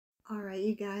Alright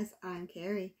you guys, I'm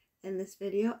Carrie. In this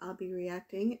video I'll be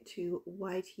reacting to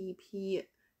YTP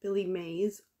Billy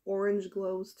Mays Orange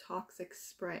Glows Toxic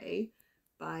Spray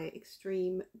by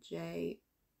Extreme J.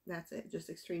 That's it, just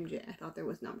Extreme J. I thought there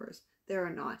was numbers. There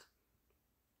are not.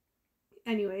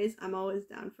 Anyways, I'm always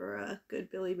down for a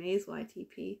good Billy Mays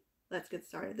YTP. Let's get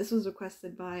started. This was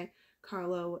requested by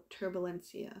Carlo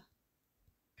Turbulencia.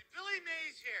 Billy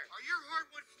Mays here. Are your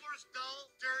hardwood floors dull,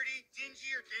 dirty,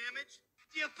 dingy, or damaged?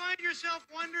 Do you find yourself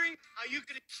wondering how you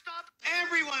can stop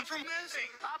everyone from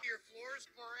messing up your floors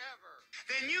forever?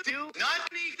 Then you do not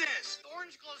need this.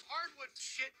 Orange Glow's hardwood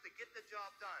shit to get the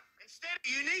job done. Instead,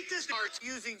 you need to start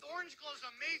using Orange Glow's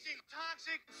amazing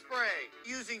toxic spray.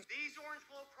 Using these Orange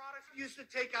Glow products used to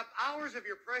take up hours of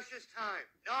your precious time.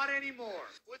 Not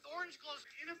anymore. With Orange Glow's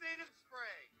innovative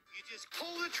spray, you just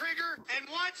pull the trigger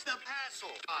and watch the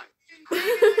passel.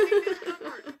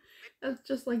 That's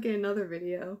just like in another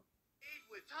video.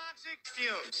 With toxic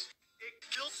fumes, it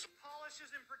kills,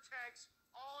 polishes, and protects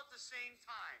all at the same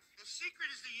time. The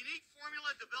secret is the unique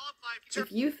formula developed by...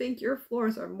 If you think your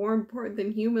floors are more important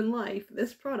than human life,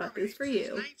 this product is for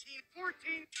you.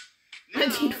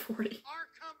 1940. Our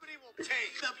company will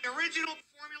take the original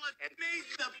formula and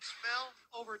make the smell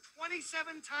over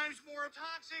 27 times more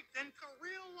toxic than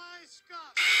real live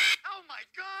skunk. Oh my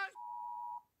god!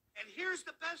 And here's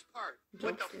the best part.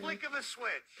 With the flick of a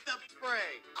switch, the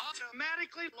spray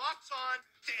automatically locks on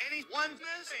to any one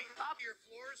missing off your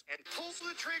floors and pulls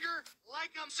the trigger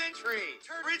like a sentry.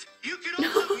 You can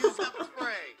also use the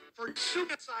spray for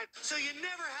suicide, so you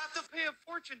never have to pay a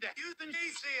fortune to use the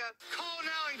Nasia. Call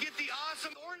now and get the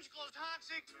awesome Orange Glow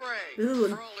Toxic Spray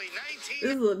for only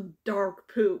This is a dark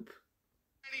poop.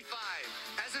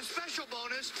 As a special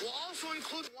bonus, we'll also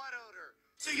include wet odor,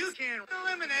 so you can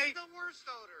eliminate the worst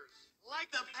odors,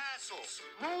 like the passels,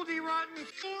 moldy, rotten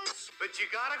floors. But you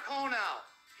gotta call now.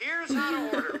 Here's how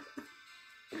to order.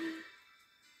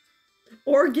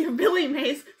 Or give Billy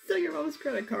Mays, steal your mom's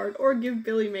credit card, or give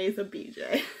Billy Mays a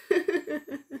BJ. But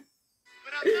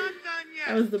I'm not done yet.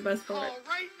 That was the best part. Call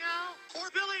right now, or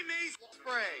Billy Mays will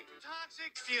spray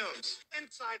toxic fumes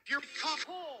inside your cup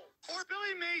hole. Or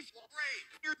Billy Mays will spray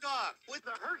your dog with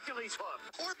the Hercules hook.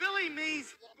 Or Billy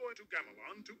Mays will go to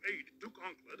Gamelon to aid Duke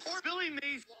Onklet. Or Billy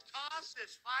Mays will toss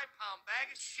this 5-pound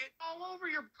bag of shit all over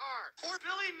your car. Or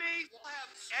Billy Mays will have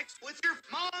sex with your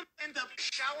mom in the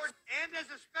shower, and as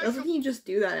a special... Doesn't he just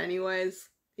do that anyways?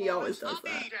 He always does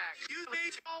that. You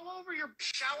Mays all over your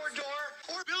shower door.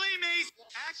 Or Billy Mays will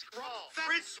ask raw.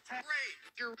 Spray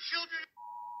your children.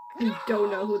 I don't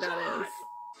know who that is.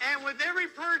 And with every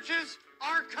purchase,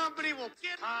 our company will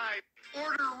get high.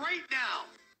 Order right now.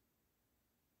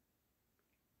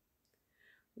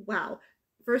 Wow.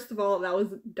 First of all, that was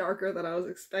darker than I was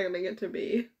expecting it to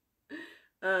be.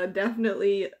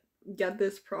 Definitely get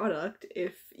this product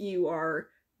if you are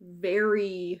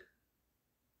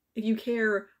if you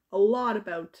care a lot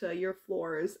about your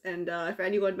floors, and if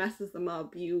anyone messes them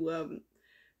up, you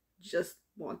just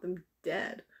want them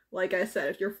dead. Like I said,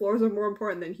 if your floors are more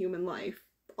important than human life.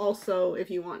 Also, if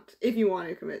you want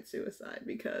to commit suicide,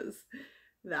 because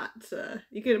that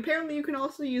you can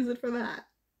also use it for that.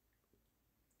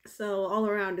 So all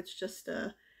around, it's just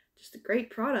a great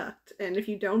product. And if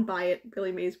you don't buy it,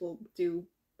 Billy Mays will do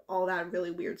all that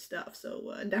really weird stuff.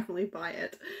 So definitely buy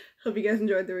it. Hope you guys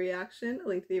enjoyed the reaction. A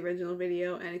link to the original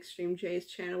video and Extreme J's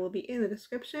channel will be in the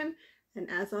description. And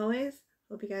as always,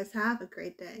 hope you guys have a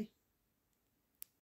great day.